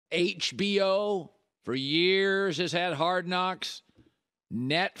HBO for years has had Hard Knocks.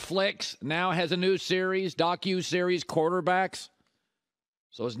 Netflix now has a new series, docu-series, Quarterbacks.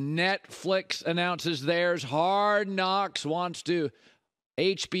 So as Netflix announces theirs, Hard Knocks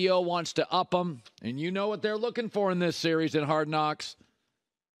HBO wants to up them. And you know what they're looking for in this series in Hard Knocks.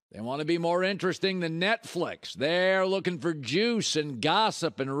 They want to be more interesting than Netflix. They're looking for juice and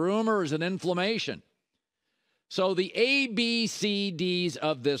gossip and rumors and inflammation. So the A, B, C, Ds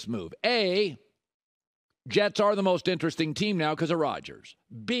of this move. A, Jets are the most interesting team now because of Rodgers.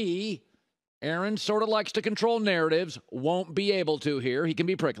 B, Aaron sort of likes to control narratives, won't be able to here. He can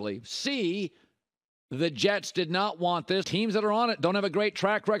be prickly. C, the Jets did not want this. Teams that are on it don't have a great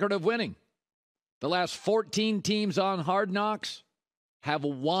track record of winning. The last 14 teams on Hard Knocks have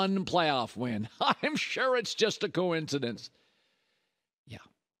one playoff win. I'm sure it's just a coincidence. Yeah.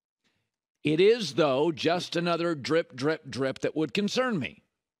 It is, though, just another drip, drip, drip that would concern me.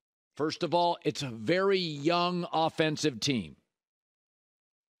 First of all, it's a very young offensive team.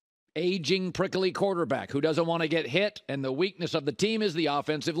 Aging, prickly quarterback who doesn't want to get hit, and the weakness of the team is the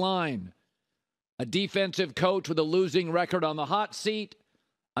offensive line. A defensive coach with a losing record on the hot seat,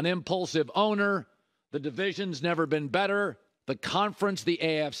 an impulsive owner. The division's never been better. The conference, the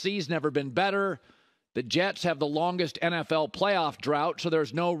AFC's never been better. The Jets have the longest NFL playoff drought, so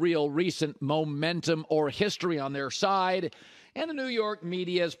there's no real recent momentum or history on their side. And the New York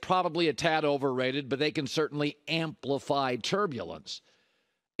media is probably a tad overrated, but they can certainly amplify turbulence.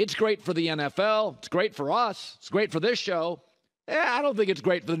 It's great for the NFL. It's great for us. It's great for this show. I don't think it's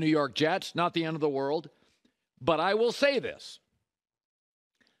great for the New York Jets. Not the end of the world. But I will say this.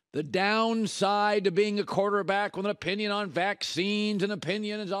 The downside to being a quarterback with an opinion on vaccines and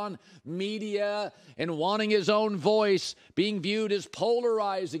opinions on media and wanting his own voice, being viewed as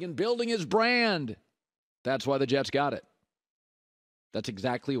polarizing and building his brand. That's why the Jets got it. That's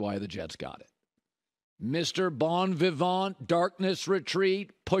exactly why the Jets got it. Mr. Bon Vivant, darkness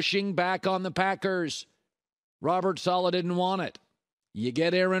retreat, pushing back on the Packers. Robert Saleh didn't want it. You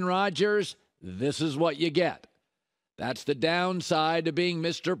get Aaron Rodgers, this is what you get. That's the downside to being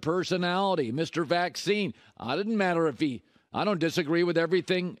Mr. Personality, Mr. Vaccine. It didn't matter if I don't disagree with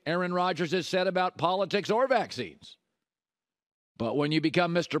everything Aaron Rodgers has said about politics or vaccines. But when you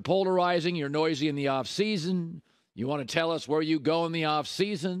become Mr. Polarizing, you're noisy in the offseason. You want to tell us where you go in the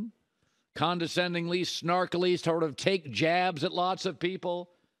offseason. Condescendingly, snarkily, sort of take jabs at lots of people.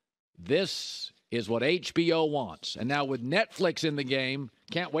 This is what HBO wants. And now with Netflix in the game,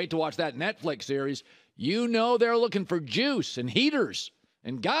 can't wait to watch that Netflix series. You know they're looking for juice and heaters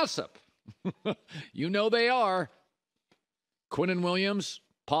and gossip. You know they are. Quinnen Williams,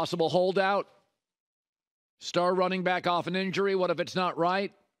 possible holdout. Star running back off an injury. What if it's not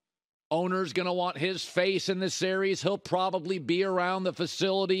right? Owner's going to want his face in this series. He'll probably be around the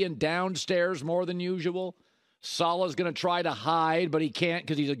facility and downstairs more than usual. Saleh's going to try to hide, but he can't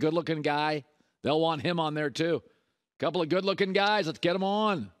because he's a good-looking guy. They'll want him on there, too. A couple of good-looking guys. Let's get them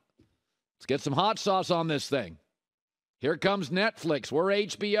on. Let's get some hot sauce on this thing. Here comes Netflix. We're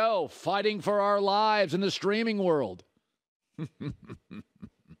HBO, fighting for our lives in the streaming world.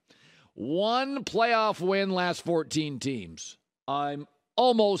 One playoff win, last 14 teams. I'm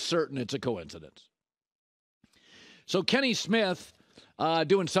almost certain it's a coincidence. So Kenny Smith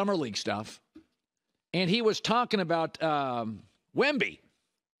doing summer league stuff, and he was talking about Wemby.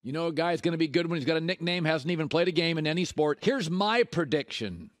 You know, a guy's going to be good when he's got a nickname, hasn't even played a game in any sport. Here's my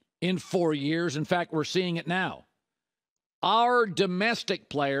prediction in 4 years. In fact, we're seeing it now. Our domestic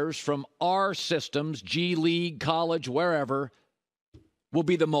players from our systems, G League, college, wherever, will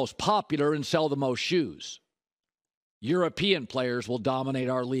be the most popular and sell the most shoes. European players will dominate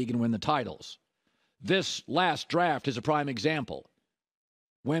our league and win the titles. This last draft is a prime example.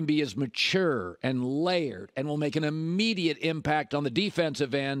 Wemby is mature and layered and will make an immediate impact on the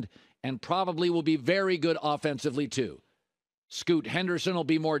defensive end and probably will be very good offensively too. Scoot Henderson will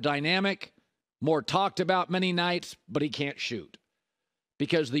be more dynamic, more talked about many nights, but he can't shoot.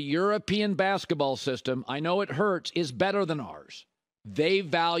 Because the European basketball system, I know it hurts, is better than ours. They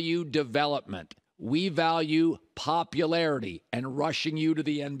value development. We value popularity and rushing you to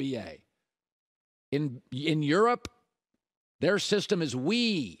the NBA. In Europe, their system is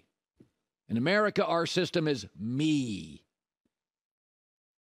we. In America, our system is me.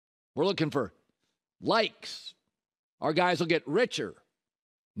 We're looking for likes. Our guys will get richer.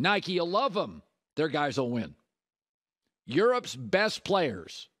 Nike will love them. Their guys will win. Europe's best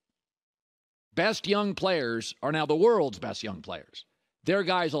players, best young players, are now the world's best young players. Their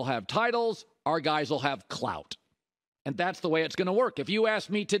guys will have titles. Our guys will have clout. And that's the way it's going to work. If you ask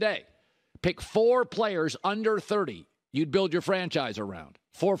me today, pick 4 players under 30 you'd build your franchise around.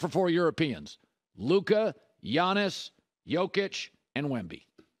 4 for 4 Europeans. Luka, Giannis, Jokic, and Wemby.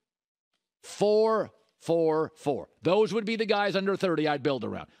 4, 4, 4. Those would be the guys under 30 I'd build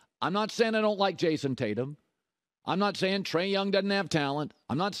around. I'm not saying I don't like Jason Tatum. I'm not saying Trae Young doesn't have talent.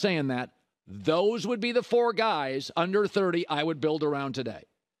 I'm not saying that. Those would be the 4 guys under 30 I would build around today.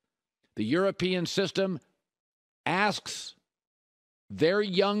 The European system asks their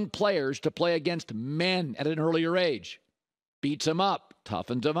young players to play against men at an earlier age. Beats them up,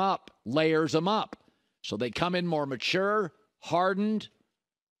 toughens them up, layers them up. So they come in more mature, hardened,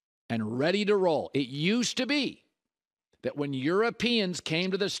 and ready to roll. It used to be that when Europeans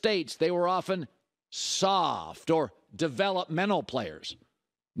came to the States, they were often soft or developmental players.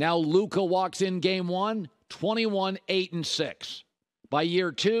 Now Luka walks in game 1, 21, 8, and 6. By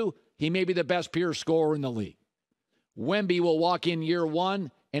year 2, he may be the best pure scorer in the league. Wemby will walk in year 1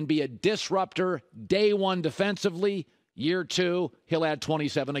 and be a disruptor day 1 defensively. Year 2, he'll add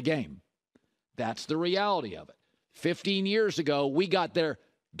 27 a game. That's the reality of it. 15 years ago, we got their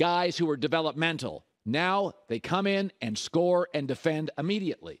guys who were developmental. Now they come in and score and defend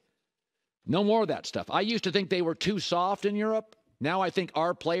immediately. No more of that stuff. I used to think they were too soft in Europe. Now I think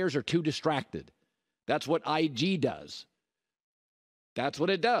our players are too distracted. That's what IG does. That's what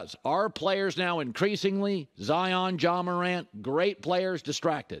it does. Our players now increasingly, Zion, Ja Morant, great players,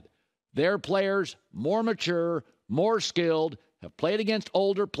 distracted. Their players, more mature, more skilled, have played against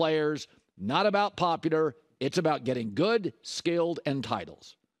older players, not about popular. It's about getting good, skilled, and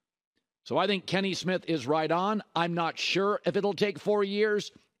titles. So I think Kenny Smith is right on. I'm not sure if it'll take 4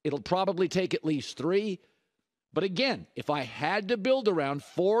 years. It'll probably take at least 3. But again, if I had to build around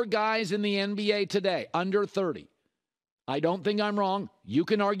 4 guys in the NBA today, under 30, I don't think I'm wrong. You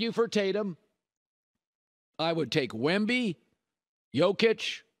can argue for Tatum. I would take Wemby,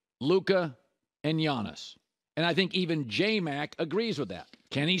 Jokic, Luka, and Giannis. And I think even J-Mac agrees with that.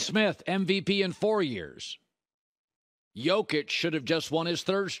 Kenny Smith, MVP in 4 years. Jokic should have just won his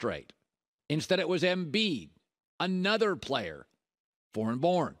 3rd straight. Instead, it was Embiid, another player,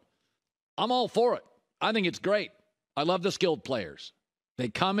 foreign-born. I'm all for it. I think it's great. I love the skilled players. They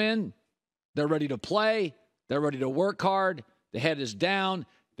come in, they're ready to play, they're ready to work hard, the head is down,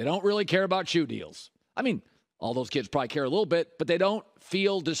 they don't really care about shoe deals. I mean, all those kids probably care a little bit, but they don't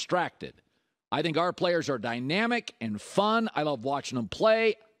feel distracted. I think our players are dynamic and fun. I love watching them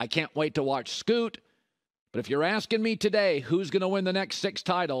play. I can't wait to watch Scoot. But if you're asking me today who's going to win the next 6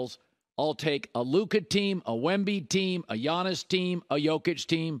 titles, I'll take a Luka team, a Wemby team, a Giannis team, a Jokic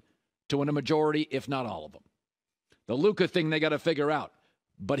team to win a majority, if not all of them. The Luka thing they got to figure out.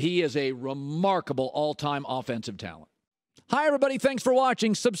 But he is a remarkable all-time offensive talent. Hi, everybody. Thanks for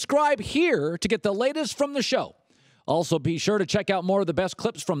watching. Subscribe here to get the latest from the show. Also, be sure to check out more of the best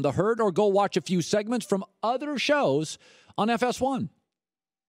clips from The Herd or go watch a few segments from other shows on FS1.